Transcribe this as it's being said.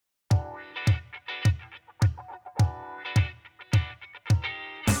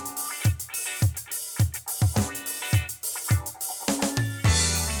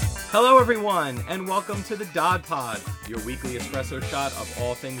Hello, everyone, and welcome to the Dodd Pod, your weekly espresso shot of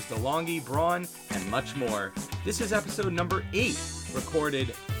all things DeLonghi, Braun, and much more. This is episode number 8,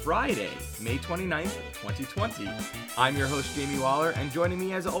 recorded Friday, May 29th, 2020. I'm your host, Jamie Waller, and joining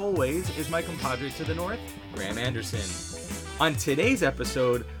me, as always, is my compadre to the north, Graham Anderson. On today's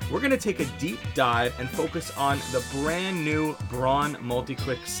episode, we're going to take a deep dive and focus on the brand new Braun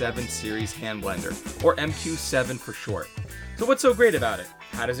MultiQuick 7 Series hand blender, or MQ7 for short. So what's so great about it?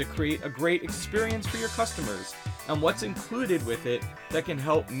 How does it create a great experience for your customers? And what's included with it that can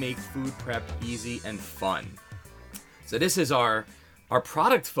help make food prep easy and fun? So this is our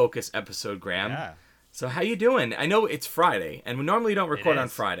product focus episode, Graham. Yeah. So how you doing? I know it's Friday, and we normally don't record on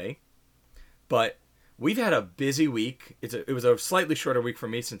Friday, but we've had a busy week. It was a slightly shorter week for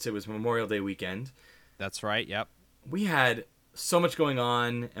me since it was Memorial Day weekend. That's right, yep. We had so much going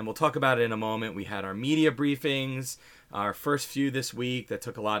on, and we'll talk about it in a moment. We had our media briefings, our first few this week that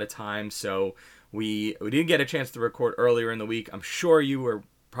took a lot of time, so we didn't get a chance to record earlier in the week. I'm sure you were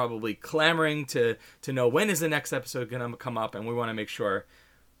probably clamoring to know when is the next episode going to come up, and we want to make sure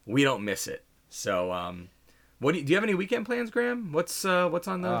we don't miss it. So, do you have any weekend plans, Graham? What's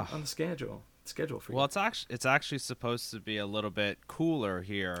on the schedule for you? Well, it's actually supposed to be a little bit cooler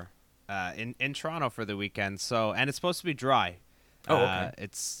here in Toronto for the weekend. So, and it's supposed to be dry. Oh, okay.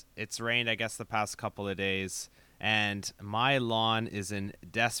 It's rained, I guess, the past couple of days, and my lawn is in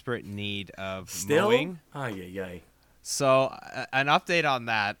desperate need of mowing. Ay. So, an update on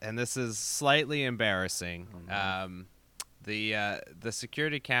that, and this is slightly embarrassing. Oh, no. The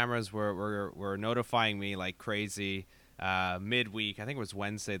security cameras were notifying me like crazy midweek. I think it was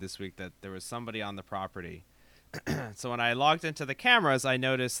Wednesday this week that there was somebody on the property. So when I logged into the cameras, I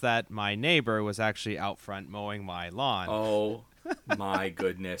noticed that my neighbor was actually out front mowing my lawn. Oh my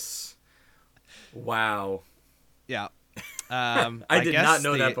goodness! Wow. Yeah. I did not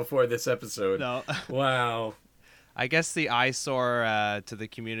know that before this episode. No. Wow. I guess the eyesore to the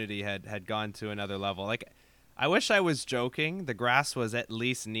community had gone to another level. Like, I wish I was joking. The grass was at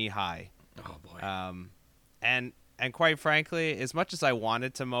least knee high. Oh boy. And quite frankly, as much as I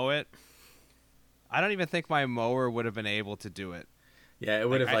wanted to mow it, I don't even think my mower would have been able to do it. Yeah, it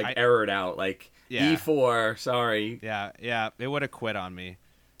would have errored out. Yeah. E4, sorry. Yeah, it would have quit on me.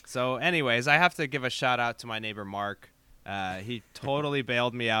 So anyways, I have to give a shout out to my neighbor Mark. He totally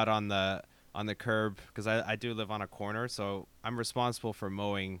bailed me out on the curb because I do live on a corner, so I'm responsible for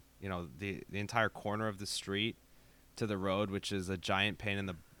mowing, the entire corner of the street to the road, which is a giant pain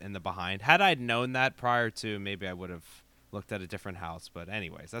in the behind. Had I known that prior to, maybe I would have looked at a different house, but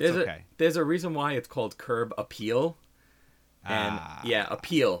anyways, that's okay. There's a reason why it's called curb appeal. And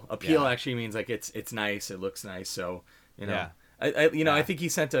appeal actually means like it's nice, it looks nice, so I think he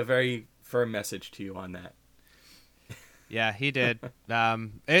sent a very firm message to you on that. Yeah, he did.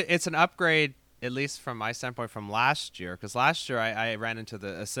 It's an upgrade, at least from my standpoint, from last year, because last year I ran into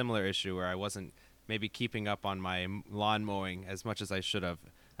a similar issue where I wasn't maybe keeping up on my lawn mowing as much as I should have.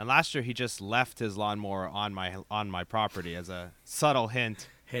 And last year he just left his lawnmower on my property as a subtle hint.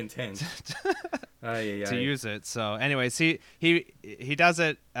 Hint. To use it. So anyways, he does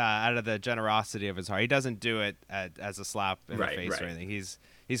it out of the generosity of his heart. He doesn't do it as a slap in the face or anything.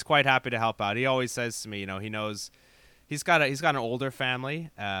 He's quite happy to help out. He always says to me, he knows he's got an older family,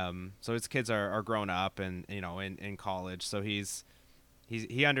 so his kids are grown up and in college. So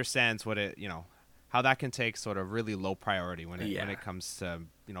he understands what it how that can take sort of really low priority when it comes to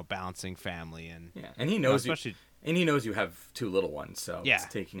balancing family and he knows he knows you have 2 little ones, so it's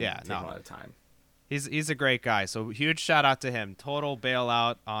taking a lot of time. He's a great guy, so huge shout out to him. Total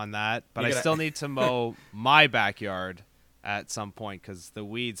bailout on that, but I still need to mow my backyard at some point because the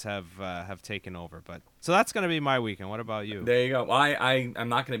weeds have taken over. But so that's going to be my weekend. What about you? There you go. Well, I'm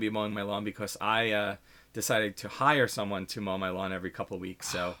not going to be mowing my lawn because I decided to hire someone to mow my lawn every couple of weeks.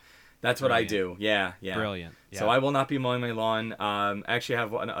 So that's what I do. Yeah. Brilliant. Yeah. So I will not be mowing my lawn. I actually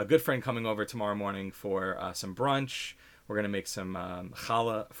have a good friend coming over tomorrow morning for some brunch. We're going to make some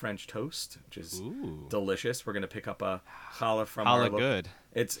challah French toast, which is delicious. We're going to pick up a challah from good.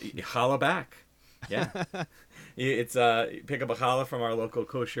 It's challah back. Yeah. It's pick up a challah from our local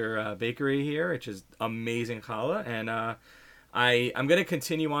kosher bakery here, which is amazing challah. And I'm going to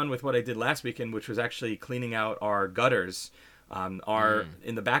continue on with what I did last weekend, which was actually cleaning out our gutters. In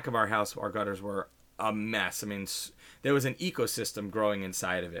the back of our house, our gutters were a mess. I mean, there was an ecosystem growing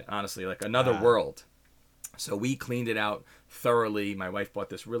inside of it, honestly, like another world. So we cleaned it out thoroughly. My wife bought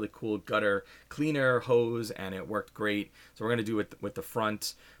this really cool gutter cleaner hose, and it worked great. So we're going to do it with the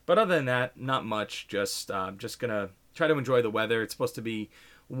front. But other than that, not much. Just going to try to enjoy the weather. It's supposed to be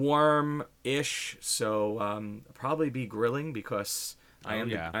warm-ish, so probably be grilling because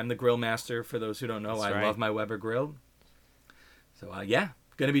I'm the grill master. For those who don't know, That's I right. love my Weber grill. So going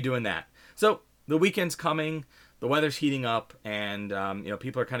to be doing that. So the weekend's coming, the weather's heating up, and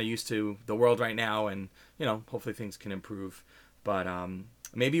people are kind of used to the world right now, and hopefully things can improve. But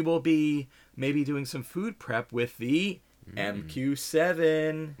maybe we'll be doing some food prep with the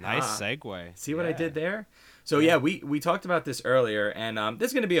MQ7. Nice segue. See what I did there? So we talked about this earlier, and this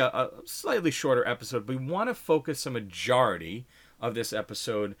is going to be a slightly shorter episode. We want to focus a majority of this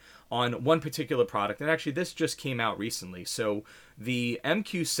episode on one particular product, and actually this just came out recently. So the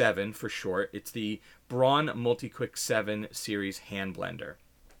MQ7 for short, it's the Braun MultiQuick 7 series hand blender.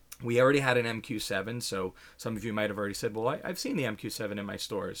 We already had an MQ7, so some of you might have already said, well, I've seen the MQ7 in my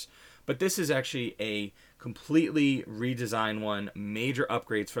stores. But this is actually a completely redesigned one, major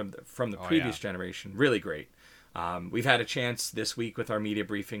upgrades from the previous generation. Really great. We've had a chance this week with our media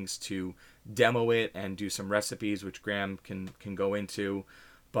briefings to demo it and do some recipes, which Graham can go into.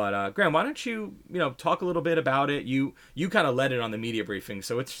 But Graham, why don't you talk a little bit about it? You kind of led it on the media briefing,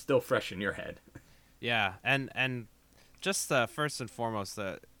 so it's still fresh in your head. Yeah, and just first and foremost,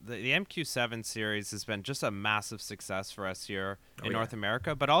 the MQ7 series has been just a massive success for us here in North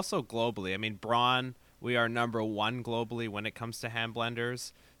America, but also globally. I mean, Braun, we are number one globally when it comes to hand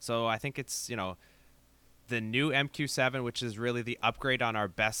blenders. So I think it's, the new MQ7, which is really the upgrade on our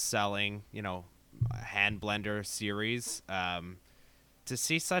best-selling, hand blender series. To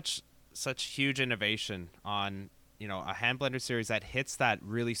see such huge innovation on, a hand blender series that hits that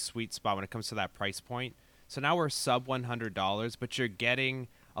really sweet spot when it comes to that price point. So now we're sub $100, but you're getting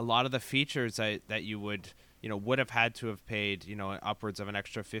a lot of the features that you would have had to have paid, upwards of an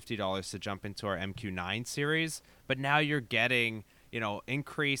extra $50 to jump into our MQ9 series. But now you're getting,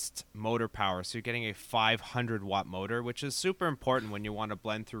 increased motor power. So you're getting a 500 watt motor, which is super important when you want to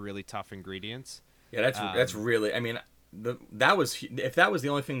blend through really tough ingredients. Yeah, that's really, I mean, if that was the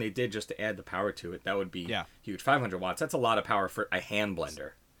only thing they did just to add the power to it, that would be huge. 500 watts, that's a lot of power for a hand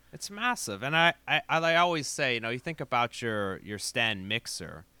blender. It's massive. And I always say, you think about your stand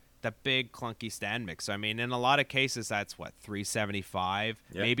mixer, the big clunky stand mixer. I mean, in a lot of cases, that's 375,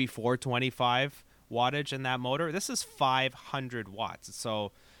 maybe 425 wattage in that motor. This is 500 watts.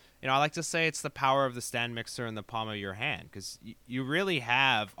 So, I like to say it's the power of the stand mixer in the palm of your hand, because you really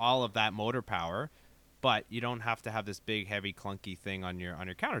have all of that motor power, but you don't have to have this big, heavy, clunky thing on your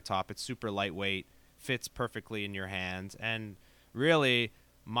countertop. It's super lightweight, fits perfectly in your hands, and really,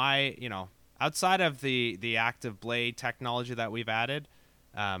 outside of the active blade technology that we've added,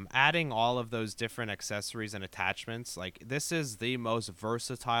 adding all of those different accessories and attachments, this is the most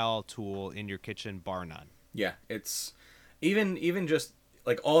versatile tool in your kitchen, bar none. Yeah, it's even just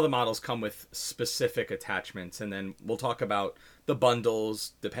all the models come with specific attachments, and then we'll talk about the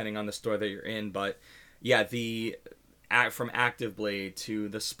bundles depending on the store that you're in. But yeah, from active blade to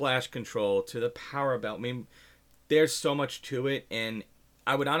the splash control to the power belt, I mean, there's so much to it. And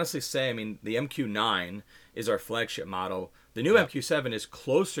I would honestly say, the MQ9 is our flagship model. The new MQ7 is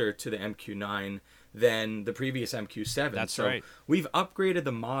closer to the MQ9 than the previous MQ7. That's right. We've upgraded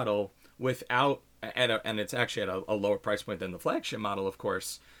the model without, and it's actually at a lower price point than the flagship model, of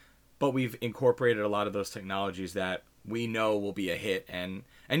course, but we've incorporated a lot of those technologies that we know will be a hit, and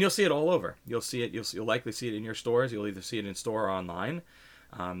you'll see it all over. You'll see it. You'll likely see it in your stores. You'll either see it in store or online.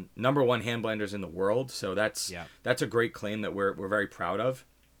 Number one hand blenders in the world, so that's a great claim that we're very proud of.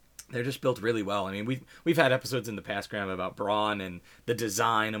 They're just built really well. I mean, we've had episodes in the past, Graham, about Braun and the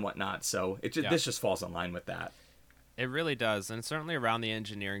design and whatnot, so this just falls in line with that. It really does, and certainly around the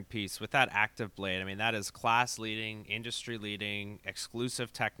engineering piece with that active blade. I mean, that is class-leading, industry-leading,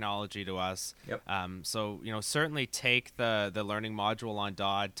 exclusive technology to us. Yep. So certainly take the learning module on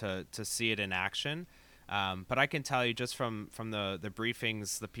Dodd to see it in action. But I can tell you just from the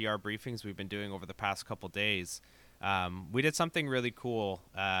briefings, the PR briefings we've been doing over the past couple days, we did something really cool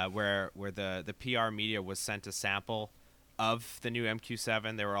where the PR media was sent a sample of the new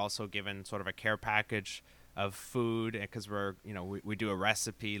MQ7. They were also given sort of a care package of food, because we do a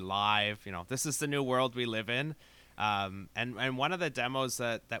recipe live. This is the new world we live in. And one of the demos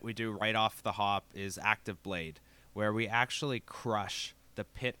that we do right off the hop is active blade, where we actually crush the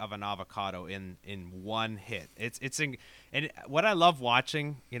pit of an avocado in one hit. And what I love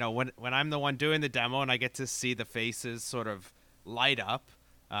watching, when I'm the one doing the demo and I get to see the faces sort of light up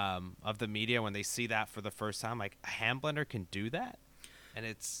of the media when they see that for the first time, a hand blender can do that. And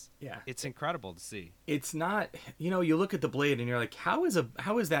it's incredible to see. It's not, you look at the blade and you're like, how is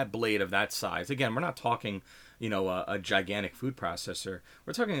that blade of that size? Again, we're not talking, a gigantic food processor.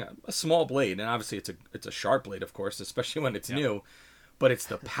 We're talking a small blade, and obviously it's a sharp blade, of course, especially when it's new. But it's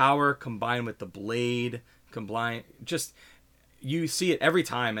the power combined with the blade, you see it every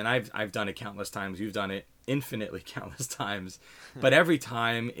time, and I've done it countless times. You've done it infinitely countless times, but every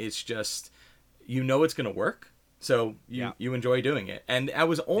time it's just, it's going to work. So you enjoy doing it. And that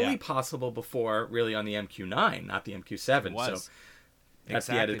was only possible before really on the MQ9, not the MQ7. It was. So that's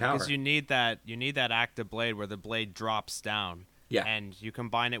the added power. Because you need that active blade where the blade drops down. Yeah. And you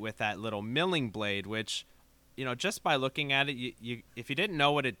combine it with that little milling blade, which, just by looking at it, you if you didn't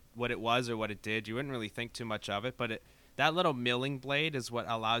know what it was or what it did, you wouldn't really think too much of it. But that little milling blade is what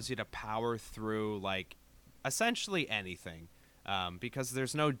allows you to power through, like, essentially anything. Because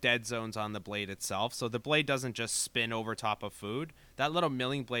there's no dead zones on the blade itself, so the blade doesn't just spin over top of food. That little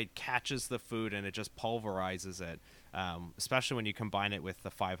milling blade catches the food and it just pulverizes it, especially when you combine it with the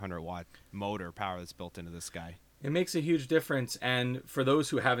 500-watt motor power that's built into this guy. It makes a huge difference, and for those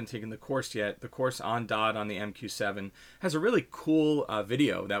who haven't taken the course yet, the course on Dodd on the MQ7 has a really cool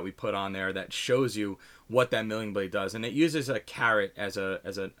video that we put on there that shows you what that milling blade does, and it uses a carrot as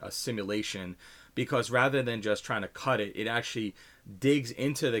a simulation, because rather than just trying to cut it, it actually digs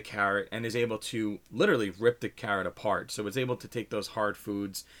into the carrot and is able to literally rip the carrot apart. So it's able to take those hard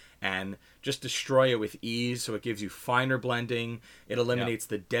foods and just destroy it with ease. So it gives you finer blending. It eliminates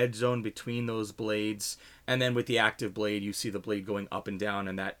the dead zone between those blades. And then with the active blade, you see the blade going up and down,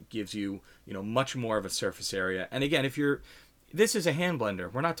 and that gives you, much more of a surface area. And again, this is a hand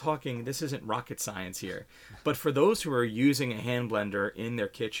blender. We're not talking, this isn't rocket science here. But for those who are using a hand blender in their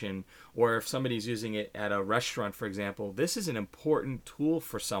kitchen, or if somebody's using it at a restaurant, for example, this is an important tool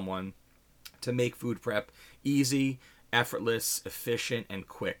for someone to make food prep easy, effortless, efficient, and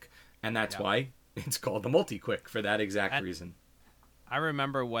quick. And that's why it's called the MultiQuick, for that exact reason. I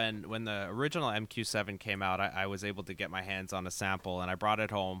remember when the original MQ7 came out, I was able to get my hands on a sample, and I brought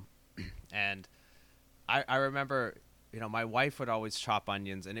it home. And I remember, my wife would always chop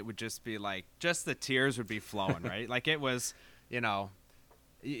onions, and it would just be like, just the tears would be flowing, right? Like, it was,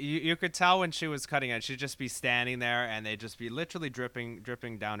 you could tell when she was cutting it. She'd just be standing there, and they'd just be literally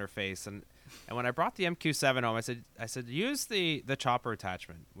dripping down her face. And when I brought the MQ7 home, I said use the chopper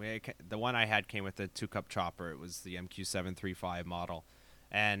attachment. The one I had came with the 2-cup chopper. It was the MQ7 3.5 model.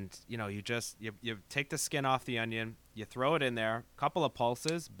 And, you take the skin off the onion, you throw it in there, couple of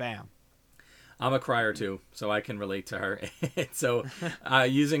pulses, bam. I'm a crier too, so I can relate to her. So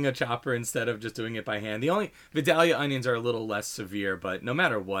using a chopper instead of just doing it by hand. The only Vidalia onions are a little less severe, but no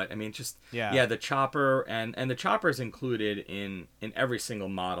matter what, I mean, just the chopper, and the chopper is included in every single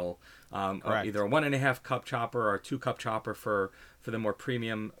model. Either a 1.5 cup chopper or a 2-cup chopper for the more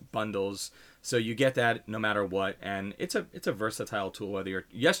premium bundles. So you get that no matter what, and it's a versatile tool. Whether you're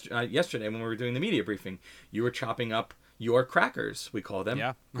yesterday when we were doing the media briefing, you were chopping up your crackers. We call them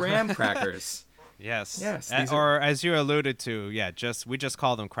graham crackers. Yes. Or as you alluded to, we just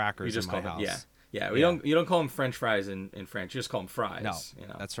call them crackers in my house. You don't call them French fries in French. You just call them fries.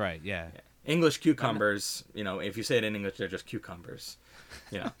 No, that's right. Yeah. English cucumbers. If you say it in English, they're just cucumbers.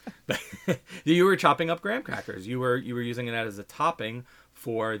 But you were chopping up graham crackers. You were using it as a topping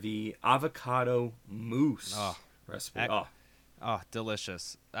for the avocado mousse recipe.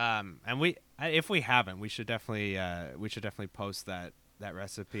 Delicious. And if we haven't, we should definitely post that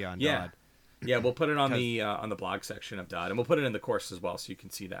recipe on Dodd. Yeah, we'll put it on the blog section of Dodd, and we'll put it in the course as well, so you can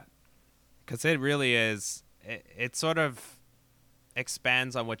see that. Because it really is, it sort of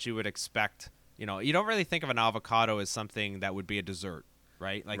expands on what you would expect. You don't really think of an avocado as something that would be a dessert,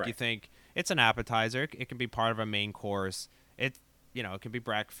 right? You think it's an appetizer. It can be part of a main course. It can be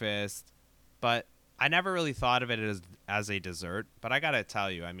breakfast, but I never really thought of it as a dessert. But I gotta tell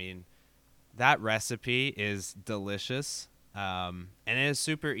you, I mean, that recipe is delicious. And it is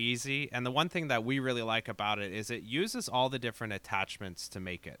super easy. And the one thing that we really like about it is it uses all the different attachments to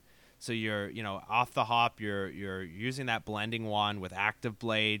make it. So you're, off the hop, you're using that blending wand with active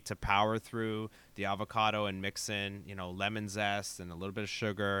blade to power through the avocado and mix in, lemon zest and a little bit of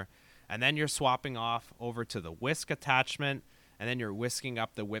sugar. And then you're swapping off over to the whisk attachment. And then you're whisking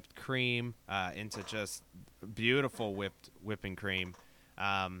up the whipped cream into just beautiful whipping cream.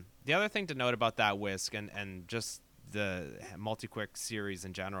 The other thing to note about that whisk and just the MultiQuick series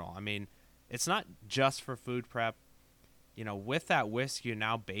in general, I mean, it's not just for food prep. With that whisk, you're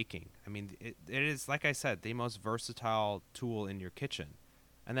now baking. I mean, it is, like I said, the most versatile tool in your kitchen.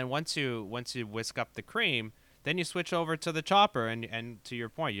 And then once you whisk up the cream, then you switch over to the chopper, and to your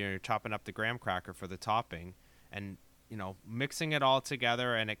point, you're chopping up the graham cracker for the topping, and mixing it all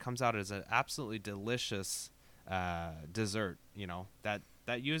together, and it comes out as an absolutely delicious dessert.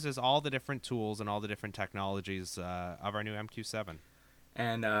 That uses all the different tools and all the different technologies of our new MQ7.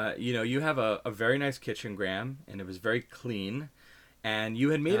 And you have a very nice kitchen, Graham, and it was very clean. And you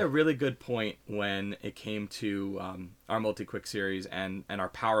had made a really good point when it came to our MultiQuick series and our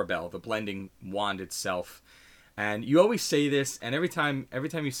Power Bell, the blending wand itself. And you always say this, and every time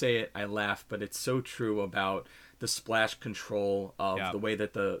you say it, I laugh, but it's so true about the splash control of the way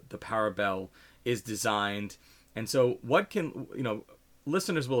that the Power Bell is designed. And so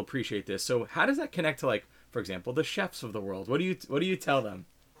listeners will appreciate this. So how does that connect to, like, for example, the chefs of the world? What do you tell them?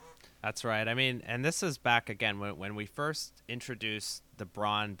 That's right. I mean, and this is back again when we first introduced the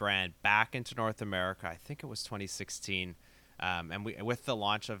Braun brand back into North America. I think it was 2016, and with the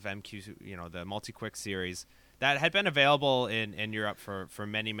launch of MQ, the MultiQuick series that had been available in Europe for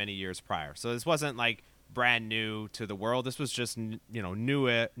many, many years prior. So this wasn't like brand new to the world. This was just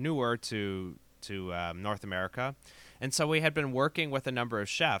newer to North America, and so we had been working with a number of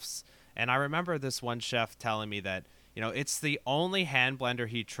chefs. And I remember this one chef telling me that, it's the only hand blender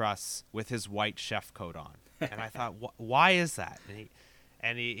he trusts with his white chef coat on. And I thought, why is that?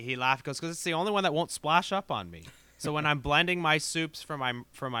 And he laughed, goes, because it's the only one that won't splash up on me. So when I'm blending my soups for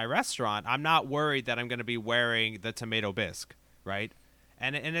my restaurant, I'm not worried that I'm going to be wearing the tomato bisque, right?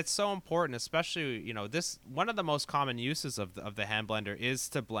 And it's so important, especially, this one of the most common uses of the hand blender is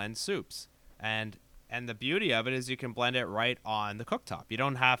to blend soups. And the beauty of it is you can blend it right on the cooktop. You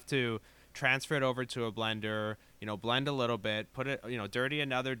don't have to transfer it over to a blender, blend a little bit, put it, dirty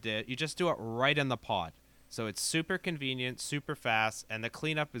another dish. You just do it right in the pot. So it's super convenient, super fast, and the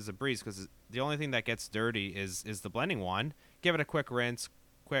cleanup is a breeze because the only thing that gets dirty is the blending wand. Give it a quick rinse,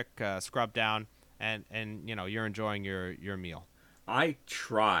 quick scrub down, and you're enjoying your meal. I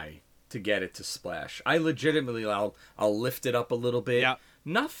try to get it to splash. I legitimately, I'll lift it up a little bit. Yep.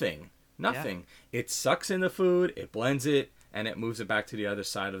 Nothing. Yeah. It sucks in the food, it blends it, and it moves it back to the other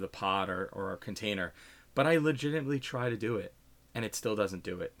side of the pot or a container. But I legitimately try to do it, and it still doesn't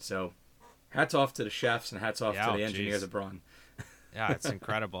do it. So hats off to the chefs and hats off to the engineers of Braun. Yeah, it's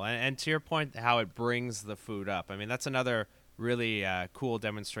incredible. And to your point, how it brings the food up. I mean, that's another really cool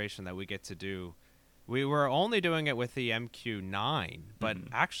demonstration that we get to do. We were only doing it with the MQ9, but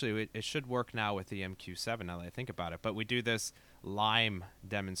actually it should work now with the MQ7 now that I think about it. But we do this lime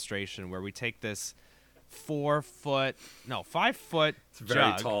demonstration where we take this 5 foot it's very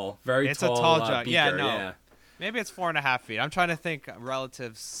jug. Tall, it's a tall jug. Beaker, yeah. Maybe it's 4.5 feet. I'm trying to think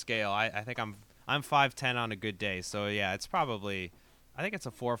relative scale. I think I'm 5'10" on a good day. So yeah, it's probably, I think it's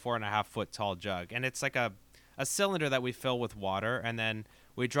a 4.5 foot tall jug, and it's like a cylinder that we fill with water, and then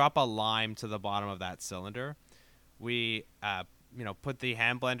we drop a lime to the bottom of that cylinder. We put the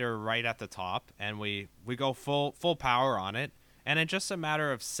hand blender right at the top, and we go full power on it. And in just a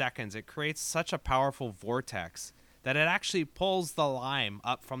matter of seconds, it creates such a powerful vortex that it actually pulls the lime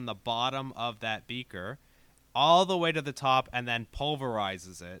up from the bottom of that beaker all the way to the top and then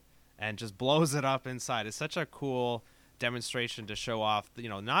pulverizes it and just blows it up inside. It's such a cool demonstration to show off,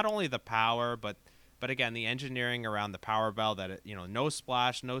 not only the power, but again, the engineering around the Power Bell, that it, no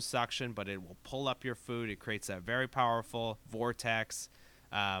splash, no suction, but it will pull up your food. It creates that very powerful vortex.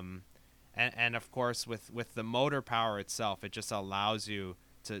 And of course, with the motor power itself, it just allows you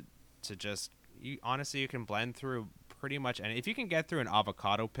to just, honestly, you can blend through pretty much. And if you can get through an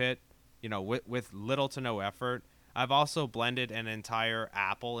avocado pit, with little to no effort. I've also blended an entire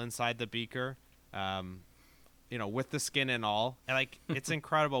apple inside the beaker, with the skin and all. And it's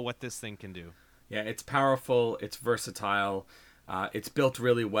incredible what this thing can do. Yeah, it's powerful. It's versatile. It's built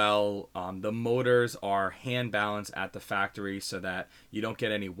really well. The motors are hand balanced at the factory so that you don't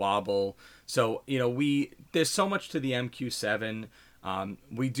get any wobble. So, there's so much to the MQ7.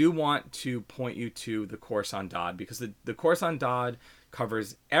 We do want to point you to the course on Dodd, because the course on Dodd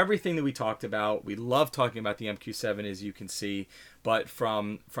covers everything that we talked about. We love talking about the MQ7, as you can see, but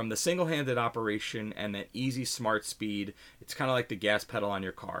from the single-handed operation and that easy smart speed, it's kind of like the gas pedal on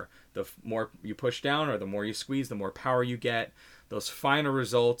your car. The more you push down or the more you squeeze, the more power you get. Those final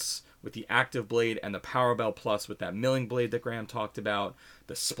results with the active blade and the Power Bell Plus with that milling blade that Graham talked about,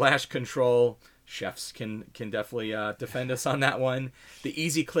 the splash control, chefs can definitely defend us on that one. The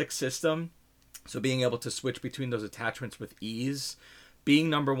easy click system, so being able to switch between those attachments with ease.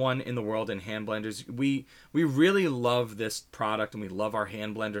 Being number one in the world in hand blenders, we really love this product and we love our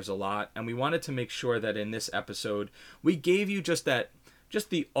hand blenders a lot. And we wanted to make sure that in this episode, we gave you just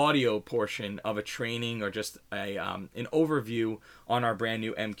the audio portion of a training or just an overview on our brand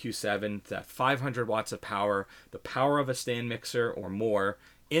new MQ7, that 500 watts of power, the power of a stand mixer or more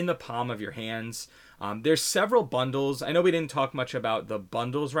in the palm of your hands. There's several bundles. I know we didn't talk much about the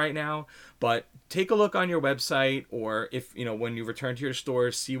bundles right now, but take a look on your website, or if when you return to your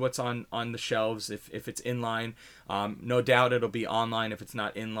stores, see what's on the shelves if it's inline. No doubt it'll be online if it's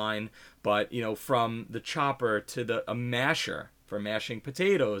not inline. But from the chopper to a masher for mashing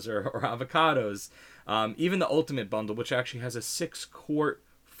potatoes or avocados. Even the Ultimate Bundle, which actually has a 6-quart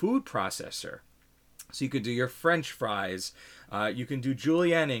food processor. So you could do your French fries, you can do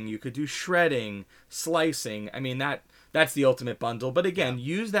julienning, you could do shredding, slicing. I mean, that's the Ultimate Bundle. But again,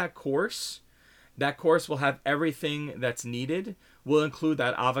 use that course. That course will have everything that's needed. We'll include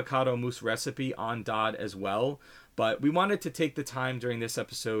that avocado mousse recipe on Dodd as well. But we wanted to take the time during this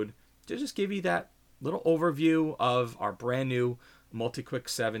episode to just give you that little overview of our brand new MultiQuick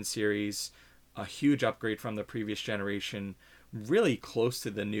 7 series. A huge upgrade from the previous generation. Really close to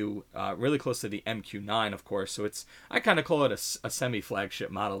the new, really close to the MQ9, of course. So I kind of call it a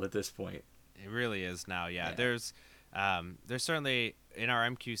semi-flagship model at this point. It really is now, yeah. There's certainly, in our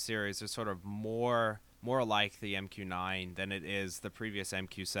MQ series, there's sort of more like the MQ9 than it is the previous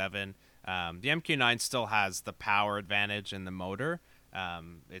MQ7. The MQ9 still has the power advantage in the motor.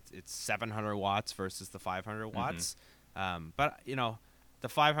 It's 700 watts versus the 500 watts. But, the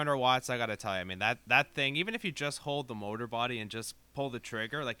 500 watts, I got to tell you, I mean, that thing, even if you just hold the motor body and just pull the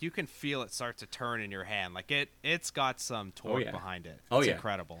trigger, like, you can feel it start to turn in your hand. Like, it's got some torque behind it. It's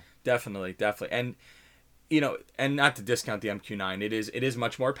incredible. Definitely. And, and not to discount the MQ9, it is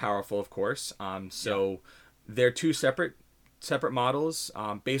much more powerful, of course. They're two separate models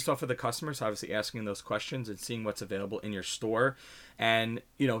based off of the customers, obviously asking those questions and seeing what's available in your store. And,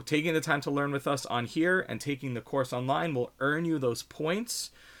 taking the time to learn with us on here and taking the course online will earn you those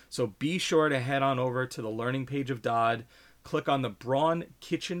points. So be sure to head on over to the learning page of Dodd, click on the Braun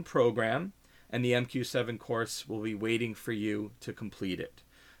Kitchen program, and the MQ7 course will be waiting for you to complete it.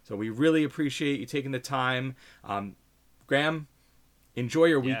 So we really appreciate you taking the time. Graham, enjoy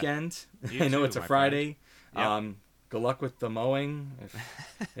your weekend. I know it's a Friday. Yep. Good luck with the mowing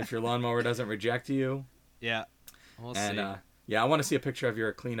if your lawnmower doesn't reject you. Yeah, we'll see. I want to see a picture of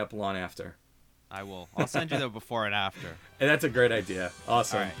your cleanup lawn after. I will. I'll send you the before and after. And that's a great idea.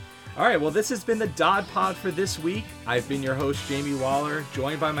 Awesome. All right. Well, this has been the Dodd Pod for this week. I've been your host, Jamie Waller,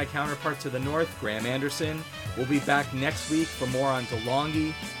 joined by my counterpart to the north, Graham Anderson. We'll be back next week for more on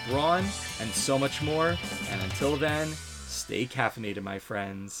DeLonghi, Braun, and so much more. And until then, stay caffeinated, my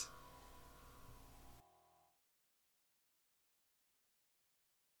friends.